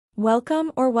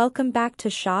Welcome back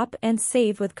to Shop and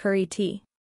Save with Curry Tea.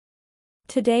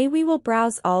 Today we will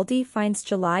browse Aldi finds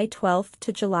July 12th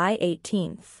to July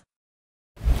 18th.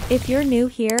 If you're new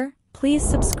here, please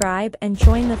subscribe and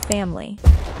join the family.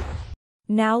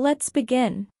 Now let's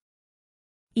begin.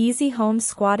 Easy Home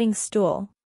Squatting Stool.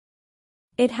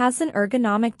 It has an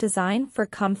ergonomic design for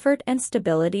comfort and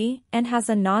stability and has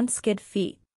a non-skid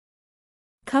feet.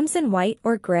 Comes in white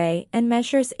or gray and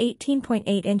measures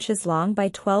 18.8 inches long by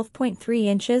 12.3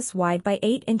 inches wide by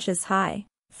 8 inches high,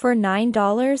 for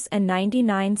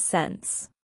 $9.99.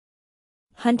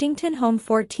 Huntington Home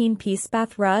 14-piece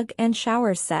bath rug and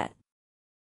shower set.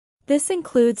 This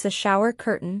includes a shower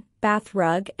curtain, bath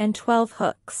rug and 12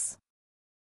 hooks.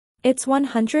 It's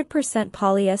 100%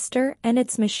 polyester and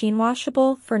it's machine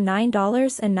washable for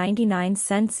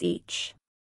 $9.99 each.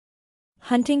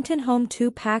 Huntington Home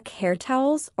 2-pack hair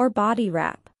towels or body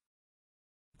wrap.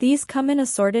 These come in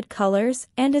assorted colors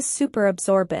and is super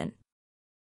absorbent.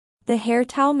 The hair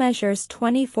towel measures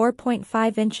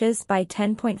 24.5 inches by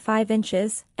 10.5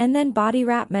 inches and then body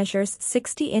wrap measures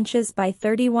 60 inches by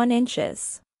 31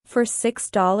 inches, for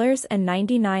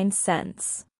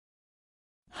 $6.99.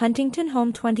 Huntington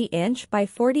Home 20-inch by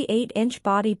 48-inch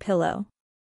body pillow.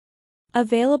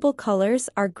 Available colors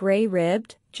are gray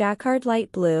ribbed, jacquard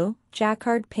light blue,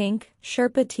 jacquard pink,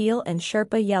 Sherpa teal and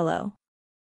Sherpa yellow.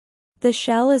 The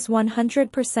shell is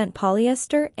 100%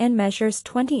 polyester and measures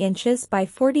 20 inches by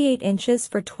 48 inches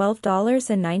for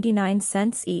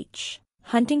 $12.99 each.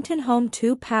 Huntington Home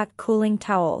 2-pack cooling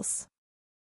towels.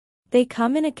 They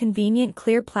come in a convenient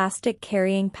clear plastic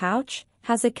carrying pouch,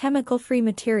 has a chemical-free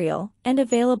material, and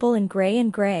available in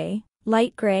gray,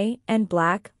 light gray and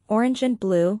black, orange and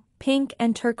blue, pink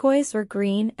and turquoise or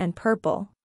green and purple.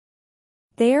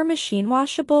 They are machine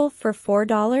washable for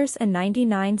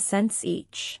 $4.99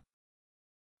 each.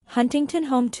 Huntington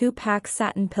Home 2-pack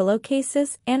satin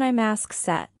pillowcases and eye mask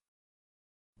set.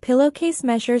 Pillowcase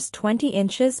measures 20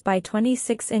 inches by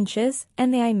 26 inches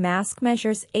and the eye mask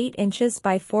measures 8 inches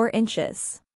by 4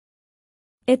 inches.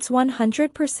 It's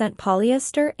 100%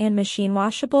 polyester and machine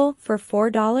washable for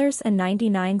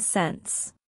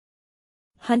 $4.99.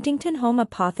 Huntington Home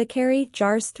Apothecary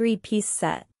Jars 3-piece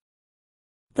set.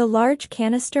 The large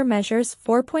canister measures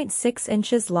 4.6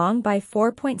 inches long by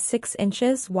 4.6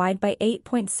 inches wide by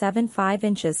 8.75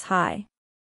 inches high.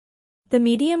 The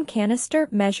medium canister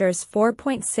measures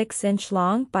 4.6 inch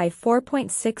long by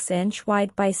 4.6 inch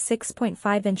wide by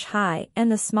 6.5 inch high and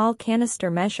the small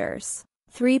canister measures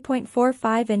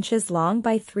 3.45 inches long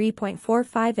by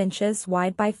 3.45 inches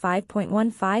wide by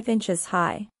 5.15 inches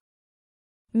high.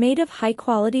 Made of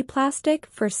high-quality plastic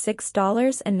for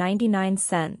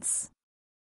 $6.99.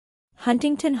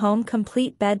 Huntington Home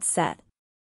Complete Bed Set.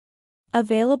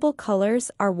 Available colors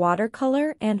are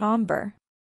watercolor and ombre.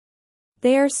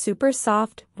 They are super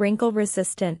soft,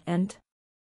 wrinkle-resistant and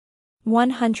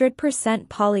 100%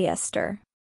 polyester.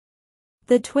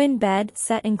 The twin bed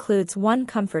set includes one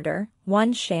comforter,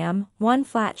 one sham, one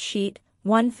flat sheet,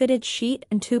 one fitted sheet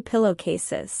and 2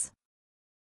 pillowcases.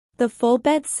 The full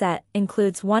bed set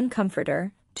includes one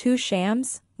comforter, 2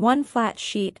 shams, one flat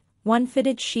sheet, one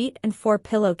fitted sheet and 4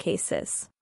 pillowcases.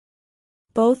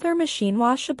 Both are machine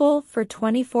washable for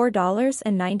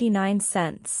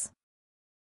 $24.99.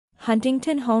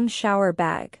 Huntington Home Shower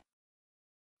Bag.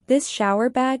 This shower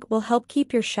bag will help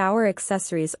keep your shower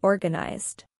accessories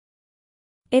organized.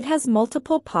 It has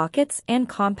multiple pockets and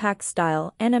compact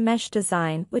style and a mesh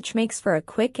design which makes for a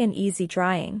quick and easy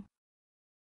drying.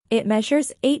 It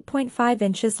measures 8.5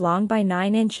 inches long by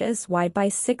 9 inches wide by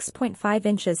 6.5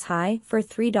 inches high for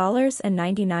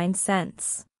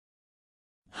 $3.99.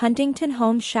 Huntington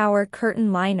Home Shower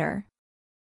Curtain Liner.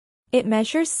 It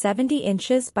measures 70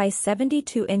 inches by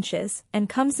 72 inches and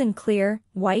comes in clear,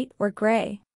 white or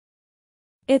gray.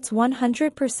 It's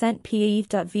 100%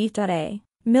 PE.V.A.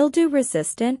 mildew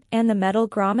resistant and the metal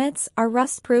grommets are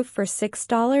rust-proof for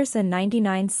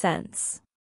 $6.99.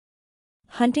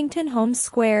 Huntington Home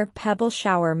Square Pebble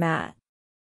Shower Mat.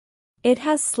 It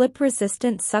has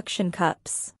slip-resistant suction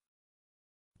cups.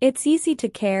 It's easy to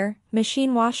care,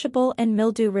 machine washable and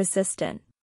mildew resistant.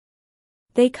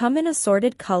 They come in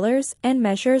assorted colors and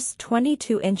measures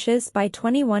 22 inches by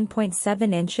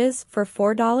 21.7 inches for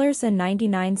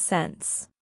 $4.99.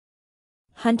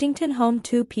 Huntington Home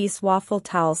 2-piece waffle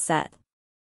towel set.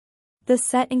 The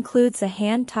set includes a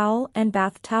hand towel and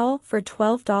bath towel for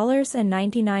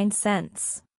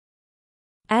 $12.99.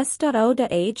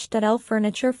 S.O.H.L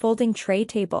Furniture Folding Tray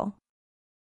Table.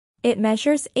 It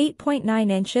measures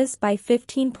 8.9 inches by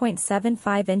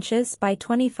 15.75 inches by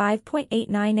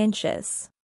 25.89 inches.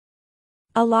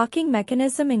 A locking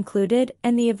mechanism included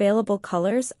and the available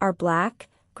colors are black,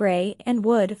 gray, and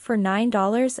wood for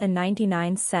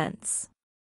 $9.99.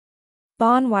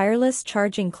 Bon wireless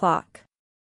charging clock.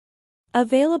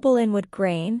 Available in wood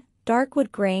grain, dark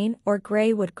wood grain, or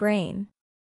gray wood grain.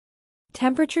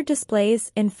 Temperature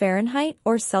displays in Fahrenheit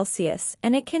or Celsius,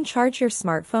 and it can charge your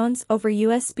smartphones over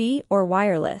USB or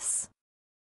wireless.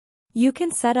 You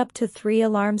can set up to 3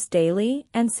 alarms daily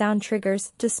and sound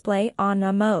triggers display on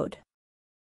a mode.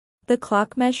 The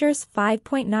clock measures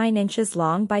 5.9 inches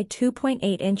long by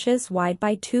 2.8 inches wide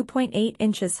by 2.8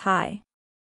 inches high.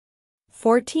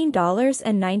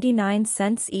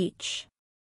 $14.99 each.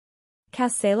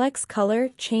 Casalex color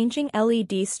changing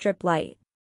LED strip light.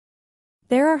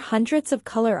 There are hundreds of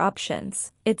color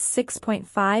options. It's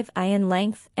 6.5 in in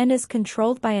length and is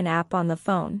controlled by an app on the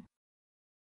phone.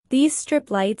 These strip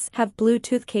lights have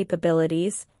Bluetooth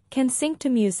capabilities, can sync to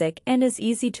music, and is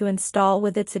easy to install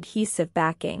with its adhesive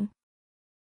backing.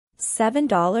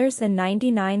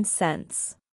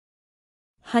 $7.99.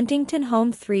 Huntington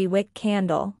Home 3-wick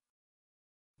candle.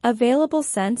 Available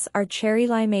scents are cherry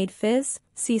limeade fizz,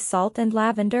 sea salt and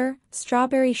lavender,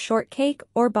 strawberry shortcake,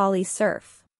 or Bali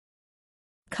surf.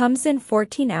 Comes in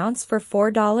 14 ounce for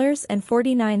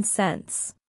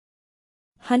 $4.49.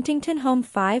 Huntington Home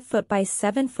 5-foot by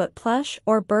 7-foot plush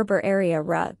or Berber area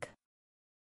rug.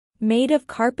 Made of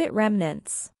carpet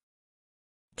remnants.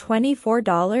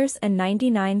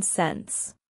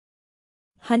 $24.99.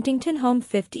 Huntington Home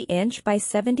 50-inch by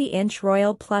 70-inch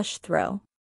royal plush throw.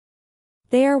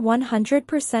 They are 100%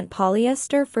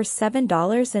 polyester for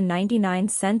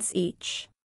 $7.99 each.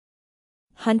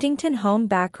 Huntington Home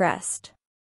backrest.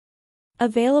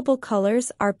 Available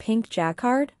colors are pink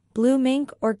jacquard, blue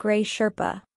mink, or gray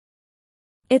sherpa.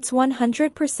 It's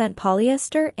 100%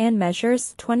 polyester and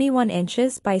measures 21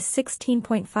 inches by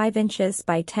 16.5 inches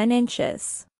by 10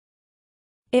 inches.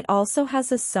 It also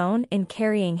has a sewn-in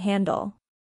carrying handle.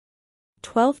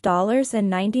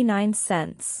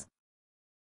 $12.99.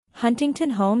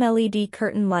 Huntington Home LED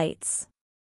curtain lights.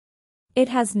 It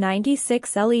has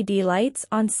 96 LED lights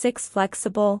on 6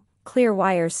 flexible, clear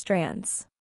wire strands.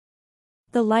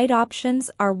 The light options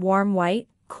are warm white,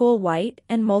 cool white,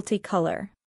 and multicolor.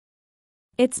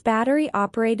 It's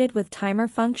battery-operated with timer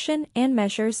function and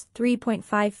measures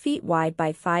 3.5 feet wide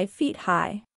by 5 feet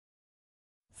high.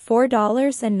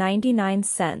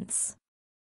 $4.99.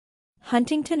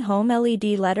 Huntington Home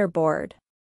LED letterboard.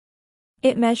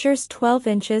 It measures 12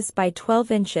 inches by 12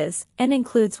 inches and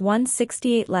includes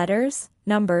 168 letters,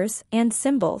 numbers, and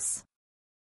symbols.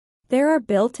 There are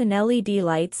built-in LED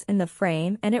lights in the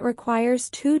frame and it requires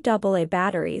 2 AA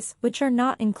batteries, which are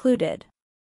not included.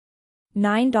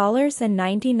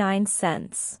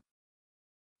 $9.99.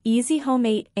 Easy Home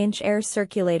 8-inch air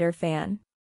circulator fan.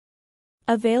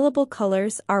 Available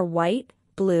colors are white,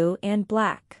 blue, and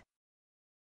black.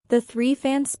 The 3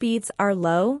 fan speeds are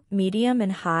low, medium,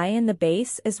 and high, and the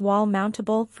base is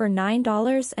wall-mountable for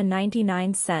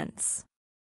 $9.99.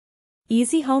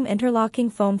 Easy Home interlocking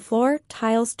foam floor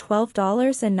tiles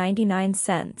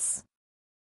 $12.99.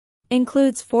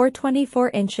 Includes 4 24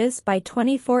 inches by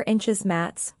 24 inches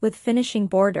mats with finishing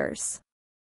borders.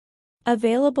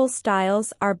 Available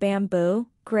styles are bamboo,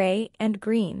 gray, and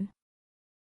green.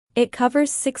 It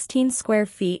covers 16 square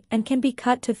feet and can be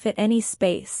cut to fit any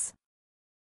space.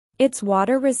 It's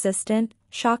water-resistant,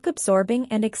 shock-absorbing,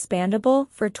 and expandable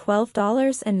for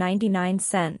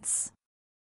 $12.99.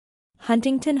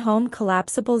 Huntington Home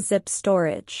collapsible zip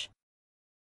storage.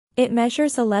 It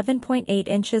measures 11.8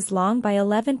 inches long by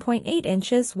 11.8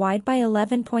 inches wide by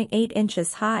 11.8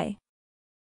 inches high.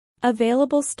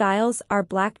 Available styles are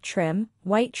black trim,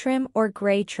 white trim, or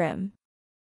gray trim.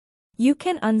 You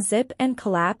can unzip and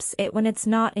collapse it when it's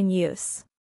not in use.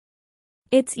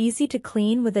 It's easy to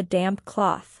clean with a damp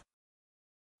cloth.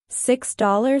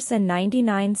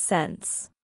 $6.99.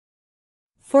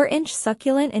 4-inch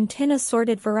succulent in tin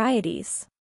assorted varieties.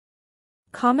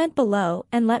 Comment below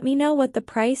and let me know what the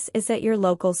price is at your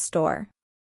local store.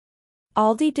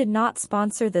 Aldi did not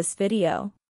sponsor this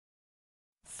video.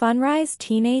 Funrise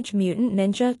Teenage Mutant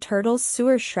Ninja Turtles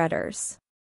Sewer Shredders.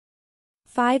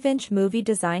 5-inch movie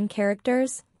design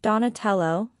characters,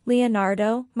 Donatello,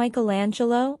 Leonardo,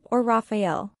 Michelangelo, or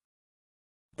Raphael.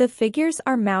 The figures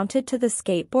are mounted to the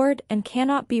skateboard and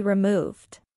cannot be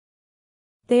removed.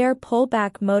 They are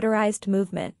pull-back motorized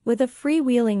movement with a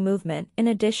freewheeling movement in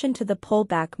addition to the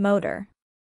pull-back motor.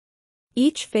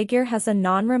 Each figure has a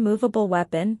non-removable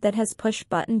weapon that has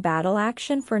push-button battle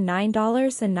action for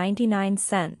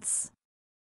 $9.99.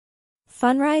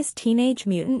 Funrise Teenage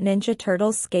Mutant Ninja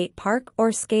Turtles Skate Park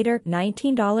or Skater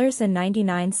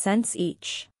 $19.99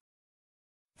 each.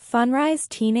 Funrise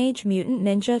Teenage Mutant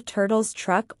Ninja Turtles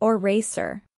Truck or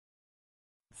Racer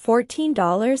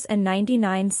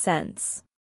 $14.99.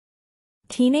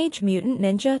 Teenage Mutant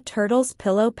Ninja Turtles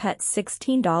Pillow Pet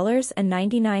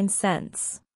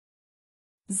 $16.99.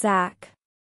 Zack.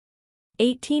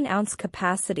 18-ounce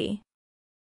capacity.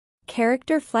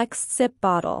 Character Flex Sip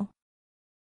Bottle.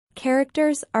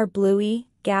 Characters are Bluey,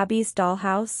 Gabby's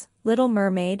Dollhouse, Little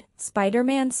Mermaid,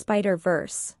 Spider-Man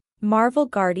Spider-Verse, Marvel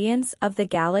Guardians of the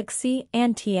Galaxy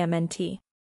and TMNT.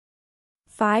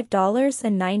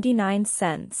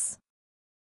 $5.99.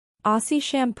 Aussie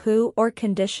Shampoo or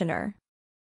Conditioner.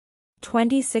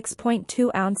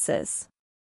 26.2 ounces.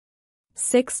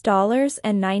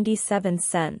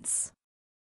 $6.97.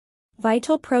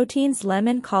 Vital Proteins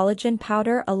Lemon Collagen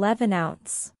Powder 11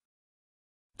 ounce.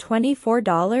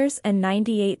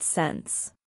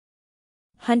 $24.98.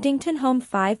 Huntington Home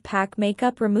 5-pack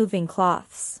Makeup Removing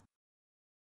Cloths.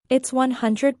 It's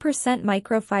 100%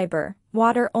 microfiber,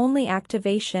 water-only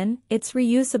activation, it's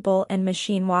reusable and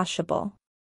machine washable.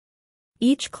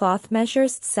 Each cloth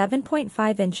measures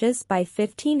 7.5 inches by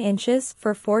 15 inches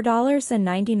for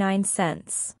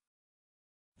 $4.99.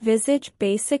 Visage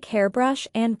Basic Hairbrush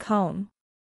and Comb.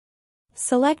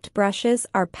 Select brushes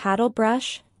are paddle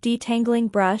brush,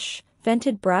 detangling brush,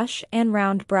 vented brush and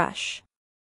round brush.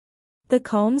 The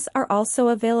combs are also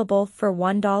available for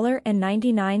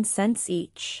 $1.99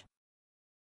 each.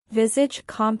 Visage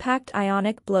Compact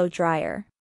Ionic Blow Dryer.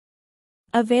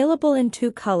 Available in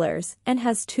 2 colors and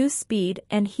has 2 speed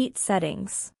and heat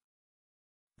settings.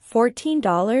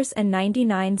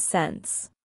 $14.99.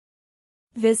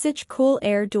 Visage Cool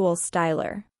Air Dual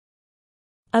Styler.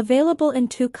 Available in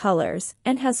 2 colors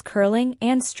and has curling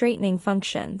and straightening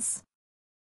functions.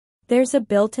 There's a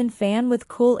built-in fan with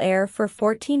cool air for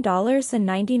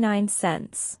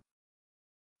 $14.99.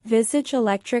 Visage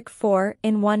Electric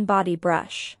 4-in-1 Body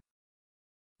Brush.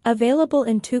 Available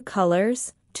in 2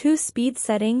 colors, 2 speed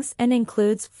settings and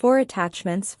includes 4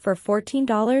 attachments for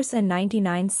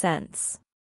 $14.99.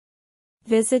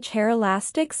 Visage Hair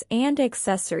Elastics and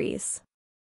Accessories.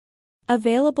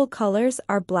 Available colors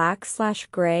are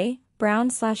black/gray,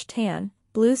 brown/tan,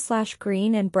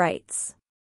 blue/green and brights.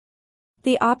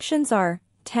 The options are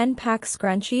 10-pack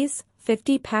scrunchies,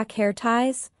 50-pack hair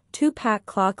ties, 2-pack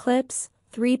claw clips,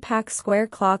 3-pack square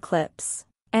claw clips,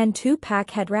 and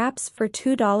 2-pack head wraps for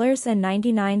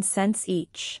 $2.99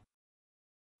 each.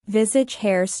 Visage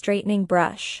Hair Straightening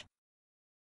Brush.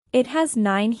 It has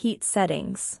 9 heat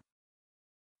settings.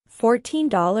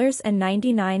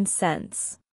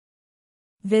 $14.99.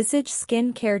 Visage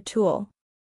Skin Care Tool.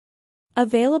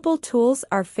 Available tools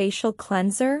are facial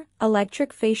cleanser,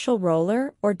 electric facial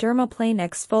roller or dermaplane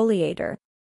exfoliator.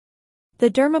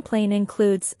 The dermaplane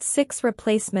includes 6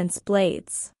 replacements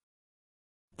blades.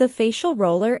 The facial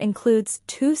roller includes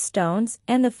 2 stones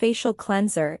and the facial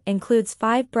cleanser includes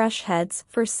 5 brush heads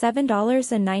for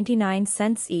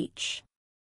 $7.99 each.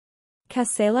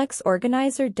 Caselux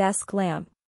Organizer Desk Lamp.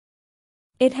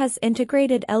 It has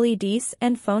integrated LEDs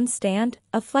and phone stand,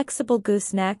 a flexible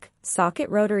gooseneck, socket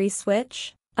rotary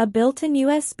switch, a built-in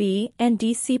USB and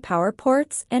DC power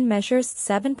ports and measures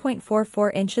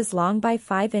 7.44 inches long by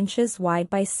 5 inches wide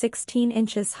by 16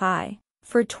 inches high,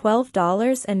 for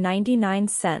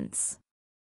 $12.99.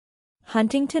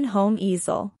 Huntington Home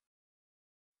Easel.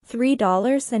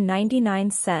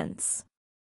 $3.99.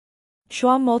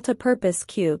 Schwa Multipurpose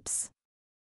Cubes.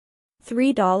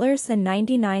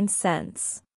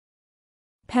 $3.99.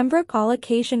 Pembroke All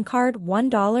Occasion Card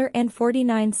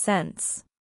 $1.49.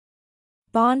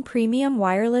 Bon Premium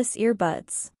Wireless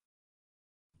Earbuds.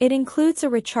 It includes a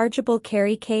rechargeable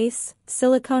carry case,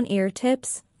 silicone ear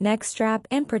tips, neck strap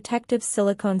and protective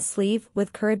silicone sleeve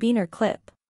with carabiner clip.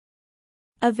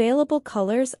 Available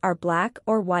colors are black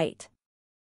or white.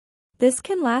 This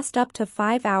can last up to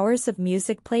 5 hours of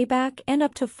music playback and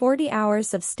up to 40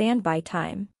 hours of standby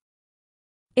time.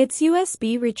 It's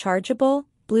USB rechargeable,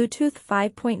 Bluetooth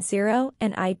 5.0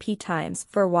 and IP times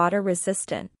for water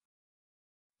resistant.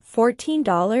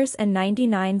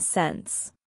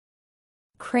 $14.99.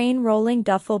 Crane Rolling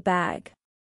Duffel Bag.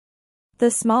 The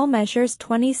small measures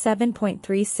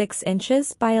 27.36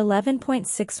 inches by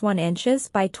 11.61 inches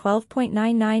by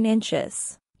 12.99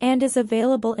 inches, and is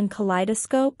available in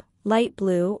kaleidoscope, light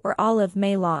blue or olive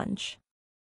melange.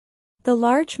 The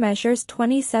large measures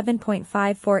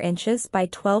 27.54 inches by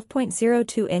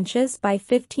 12.02 inches by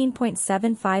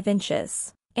 15.75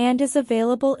 inches, and is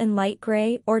available in light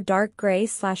gray or dark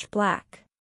gray/black.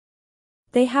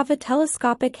 They have a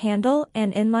telescopic handle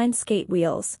and inline skate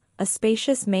wheels, a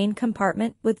spacious main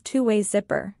compartment with 2-way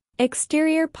zipper,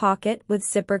 exterior pocket with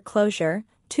zipper closure,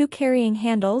 2 carrying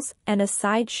handles, and a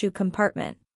side shoe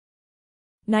compartment.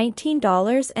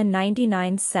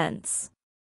 $19.99.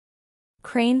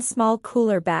 Crane Small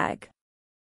Cooler Bag.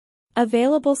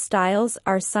 Available styles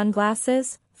are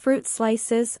sunglasses, fruit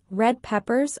slices, red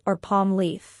peppers, or palm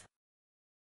leaf.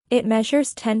 It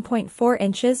measures 10.4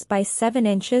 inches by 7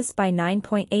 inches by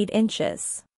 9.8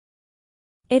 inches.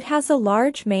 It has a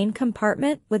large main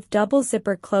compartment with double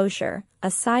zipper closure,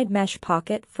 a side mesh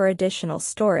pocket for additional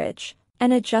storage,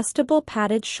 an adjustable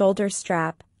padded shoulder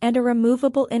strap, and a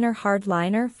removable inner hard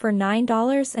liner for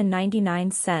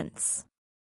 $9.99.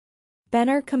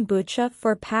 Benner Kombucha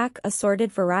 4-pack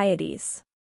assorted varieties.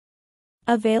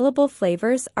 Available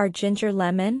flavors are ginger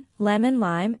lemon, lemon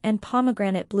lime, and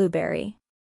pomegranate blueberry.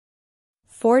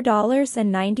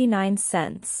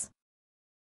 $4.99.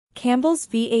 Campbell's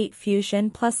V8 Fusion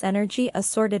Plus Energy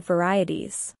assorted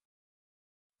varieties.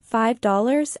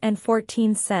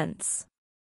 $5.14.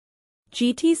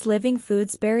 GT's Living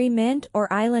Foods Berry Mint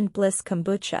or Island Bliss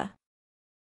Kombucha.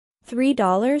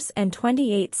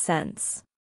 $3.28.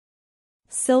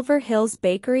 Silver Hills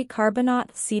Bakery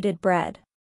Carbonate Seeded Bread.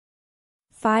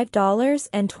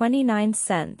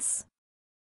 $5.29.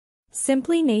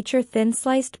 Simply Nature Thin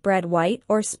Sliced Bread White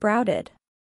or Sprouted.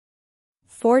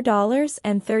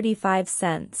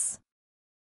 $4.35.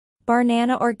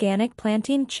 Banana Organic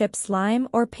Plantain Chips Lime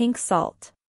or Pink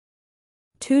Salt.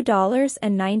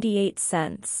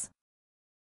 $2.98.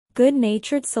 Good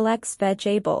Natured Selects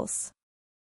Vegetables.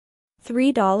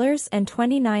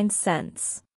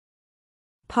 $3.29.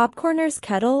 Popcorner's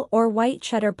Kettle or White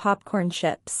Cheddar Popcorn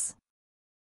Chips.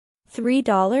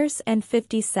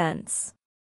 $3.50.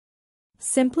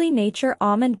 Simply Nature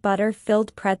Almond Butter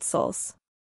Filled Pretzels.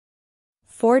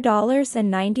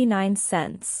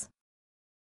 $4.99.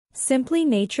 Simply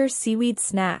Nature Seaweed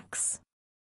Snacks.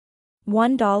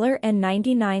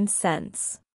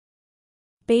 $1.99.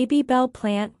 Baby Bell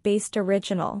Plant-Based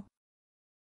Original.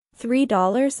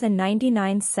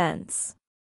 $3.99.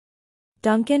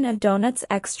 Dunkin' Donuts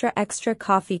Extra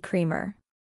Coffee Creamer.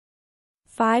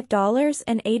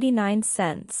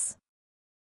 $5.89.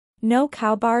 No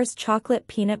Cow Bars Chocolate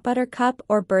Peanut Butter Cup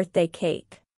or Birthday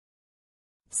Cake.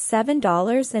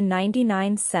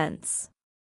 $7.99.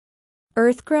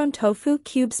 Earthgrown Tofu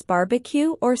Cubes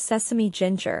Barbecue or Sesame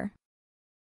Ginger.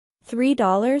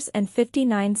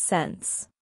 $3.59.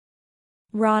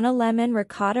 Rana Lemon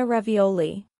Ricotta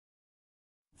Ravioli.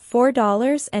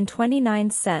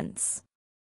 $4.29.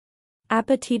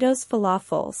 Appetitos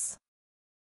Falafels.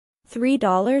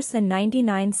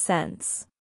 $3.99.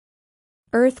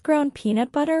 Earthgrown Peanut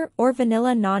Butter or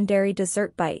Vanilla Non-Dairy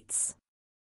Dessert Bites.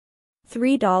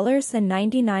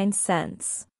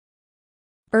 $3.99.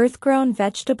 Earthgrown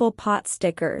Vegetable Pot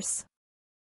Stickers.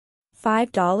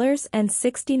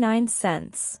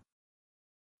 $5.69.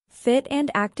 Fit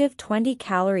and Active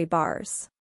 20-calorie bars.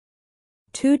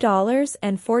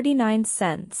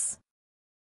 $2.49.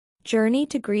 Journey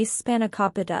to Greece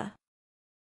Spanakopita.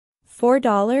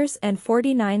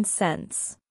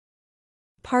 $4.49.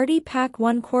 Party Pack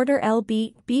 1/4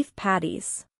 lb beef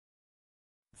patties.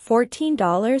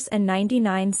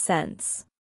 $14.99.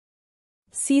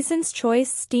 Season's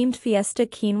Choice Steamed Fiesta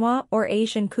Quinoa or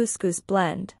Asian Couscous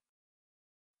Blend.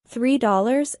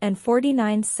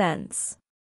 $3.49.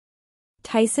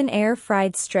 Tyson Air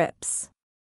Fried Strips.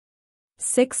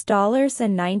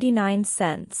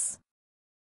 $6.99.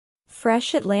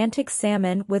 Fresh Atlantic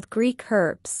Salmon with Greek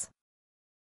Herbs.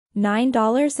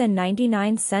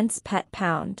 $9.99 pet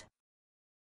pound.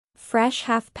 Fresh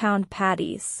half-pound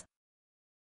patties.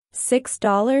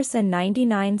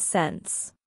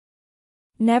 $6.99.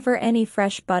 Never Any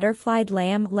Fresh Butterflied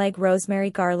Lamb Leg Rosemary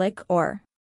Garlic or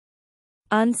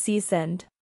Unseasoned.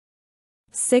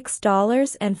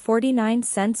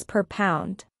 $6.49 per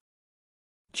pound.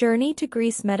 Journey to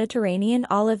Greece Mediterranean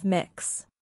Olive Mix.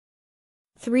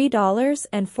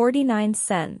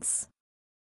 $3.49.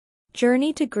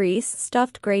 Journey to Greece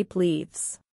Stuffed Grape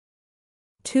Leaves.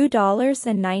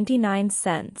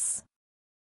 $2.99.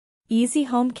 Easy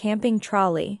Home Camping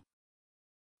Trolley.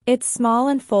 It's small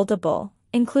and foldable,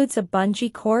 includes a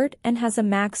bungee cord and has a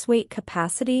max weight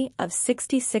capacity of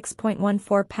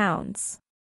 66.14 pounds.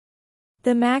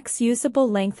 The max usable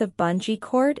length of bungee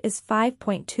cord is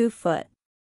 5.2 foot.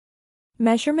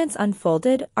 Measurements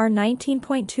unfolded are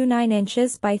 19.29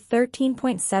 inches by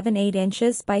 13.78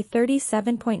 inches by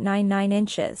 37.99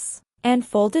 inches, and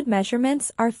folded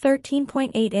measurements are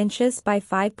 13.8 inches by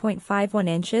 5.51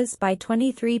 inches by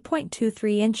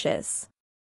 23.23 inches.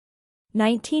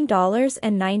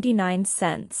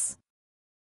 $19.99.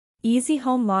 Easy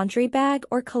Home Laundry Bag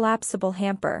or Collapsible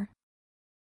Hamper.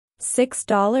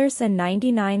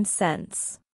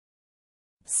 $6.99.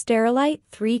 Sterilite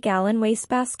 3-gallon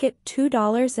Wastebasket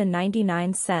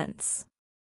 $2.99.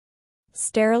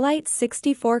 Sterilite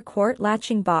 64-quart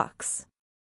latching box.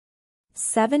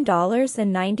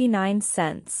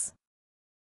 $7.99.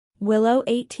 Willow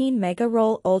 18 Mega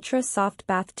Roll Ultra Soft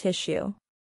Bath Tissue.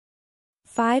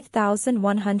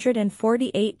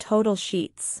 5,148 total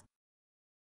sheets.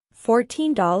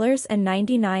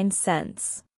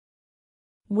 $14.99.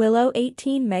 Willow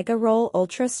 18 Mega Roll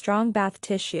Ultra Strong Bath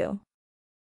Tissue.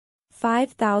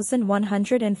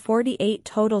 5,148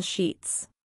 total sheets.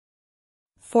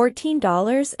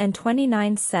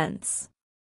 $14.29.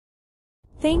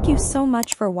 Thank you so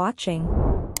much for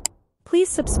watching. Please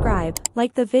subscribe,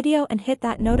 like the video and hit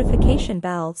that notification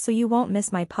bell so you won't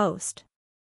miss my post.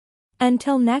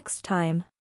 Until next time.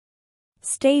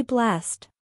 Stay blessed.